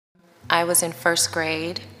I was in first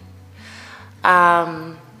grade.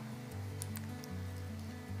 And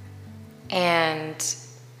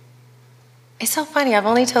it's so funny, I've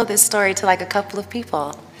only told this story to like a couple of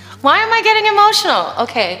people. Why am I getting emotional?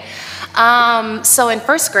 Okay, so in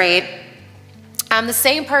first grade, I'm the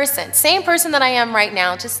same person that I am right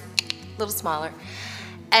now, just a little smaller.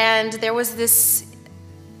 And there was this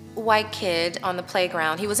white kid on the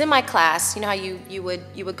playground. He was in my class. You know how you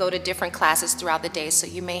would go to different classes throughout the day. So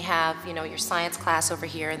you may have, you know, your science class over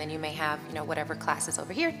here, and then you may have, you know, whatever classes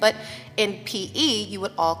over here. But in PE, you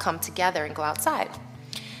would all come together and go outside.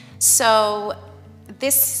 So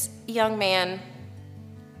this young man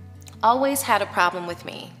always had a problem with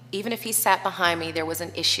me. Even if he sat behind me, there was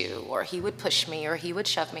an issue, or he would push me, or he would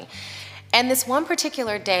shove me. And this one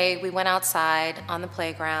particular day, we went outside on the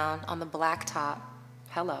playground, on the blacktop.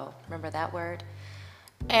 Hello, remember that word?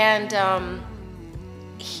 And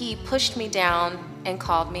he pushed me down and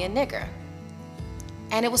called me a nigger.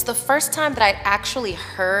 And it was the first time that I'd actually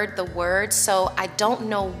heard the word, so I don't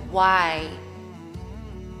know why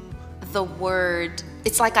the word,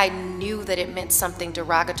 it's like I knew that it meant something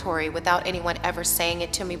derogatory without anyone ever saying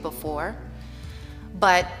it to me before.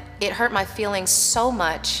 But it hurt my feelings so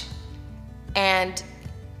much. And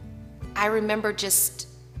I remember just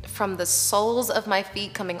from the soles of my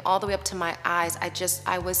feet coming all the way up to my eyes,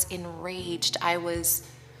 I was enraged. I'd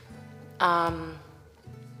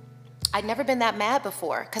never been that mad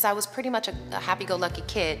before because I was pretty much a happy-go-lucky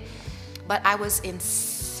kid, but I was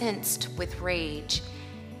incensed with rage.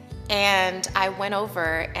 And I went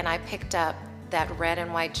over and I picked up that red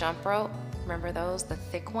and white jump rope. Remember those, the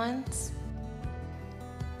thick ones?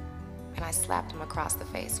 And I slapped him across the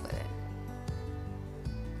face with it.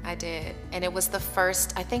 I did. And it was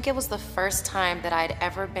I think it was the first time that I'd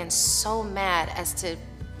ever been so mad as to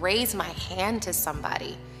raise my hand to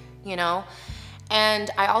somebody, you know? And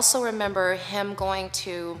I also remember him going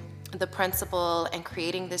to the principal and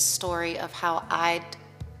creating this story of how I'd,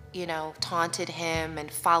 you know, taunted him and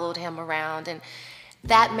followed him around. And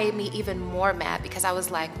that made me even more mad because I was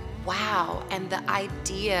like, wow. And the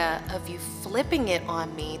idea of you flipping it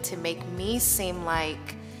on me to make me seem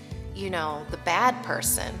like, you know, the bad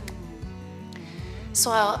person.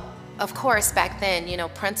 So, of course, back then, you know,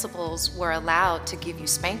 principals were allowed to give you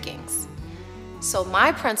spankings. So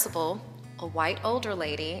my principal, a white older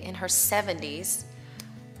lady in her 70s,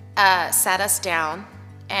 sat us down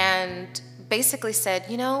and basically said,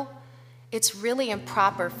 you know, it's really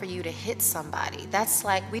improper for you to hit somebody. That's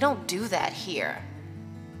like, we don't do that here.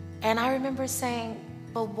 And I remember saying,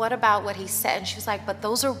 but what about what he said? And she was like, but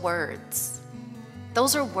those are words.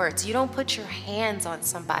 Those are words. You don't put your hands on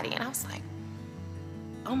somebody. And I was like,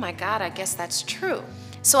 oh my God, I guess that's true.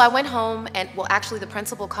 So I went home and, well, actually the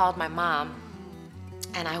principal called my mom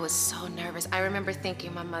and I was so nervous. I remember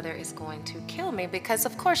thinking my mother is going to kill me because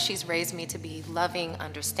of course she's raised me to be loving,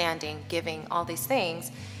 understanding, giving, all these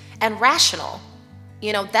things, and rational.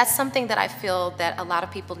 You know, that's something that I feel that a lot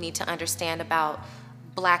of people need to understand about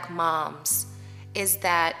Black moms is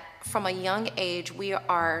that from a young age we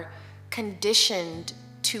are conditioned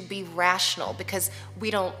to be rational because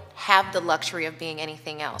we don't have the luxury of being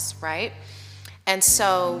anything else, right? And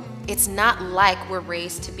so it's not like we're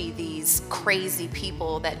raised to be these crazy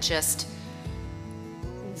people that just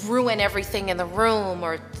ruin everything in the room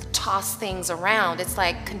or toss things around. It's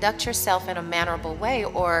like conduct yourself in a mannerable way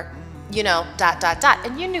or, you know, ...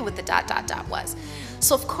 And you knew what the ... was.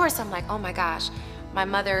 So of course I'm like, oh my gosh, my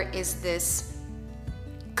mother is this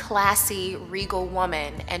classy, regal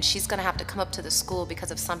woman, and she's gonna have to come up to the school because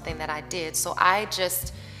of something that I did. So I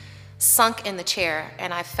just sunk in the chair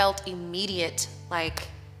and I felt immediate, like,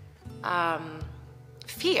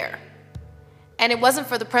 fear. And it wasn't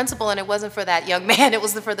for the principal and it wasn't for that young man, it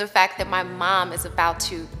was for the fact that my mom is about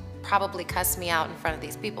to probably cuss me out in front of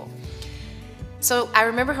these people. So I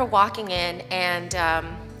remember her walking in and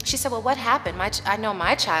she said, well, what happened? I know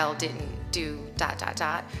my child didn't do ...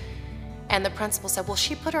 And the principal said, well,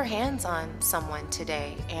 she put her hands on someone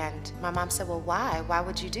today. And my mom said, well, why? Why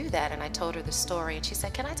would you do that? And I told her the story. And she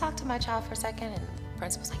said, can I talk to my child for a second? And the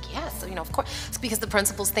principal's like, yes, so, you know, of course. It's because the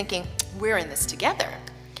principal's thinking, we're in this together.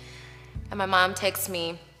 And my mom takes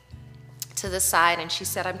me to the side and she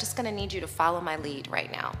said, I'm just gonna need you to follow my lead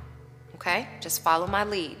right now, okay? Just follow my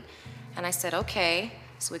lead. And I said, okay.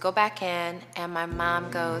 So we go back in and my mom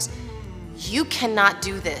goes, you cannot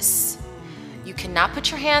do this. You cannot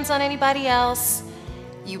put your hands on anybody else.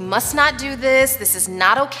 You must not do this. This is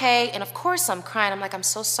not okay. And of course I'm crying. I'm like, I'm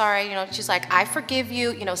so sorry. You know, she's like, I forgive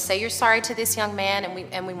you. You know, say you're sorry to this young man.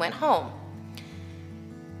 And we went home.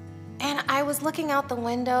 And I was looking out the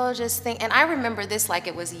window just thinking, and I remember this like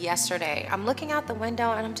it was yesterday. I'm looking out the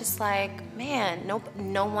window and I'm just like, man,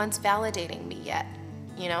 no one's validating me yet,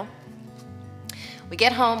 you know? We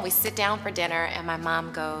get home, we sit down for dinner, and my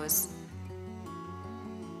mom goes,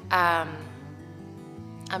 I'm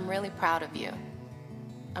really proud of you.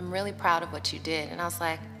 I'm really proud of what you did. And I was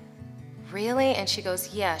like, really? And she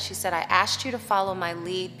goes, yeah. She said, I asked you to follow my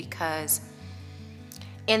lead because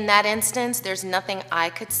in that instance, there's nothing I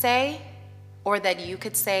could say or that you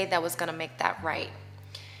could say that was gonna make that right.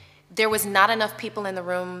 There was not enough people in the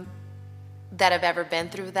room that have ever been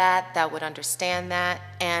through that would understand that.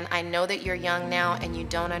 And I know that you're young now and you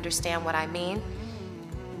don't understand what I mean,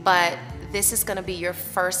 but this is gonna be your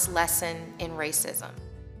first lesson in racism.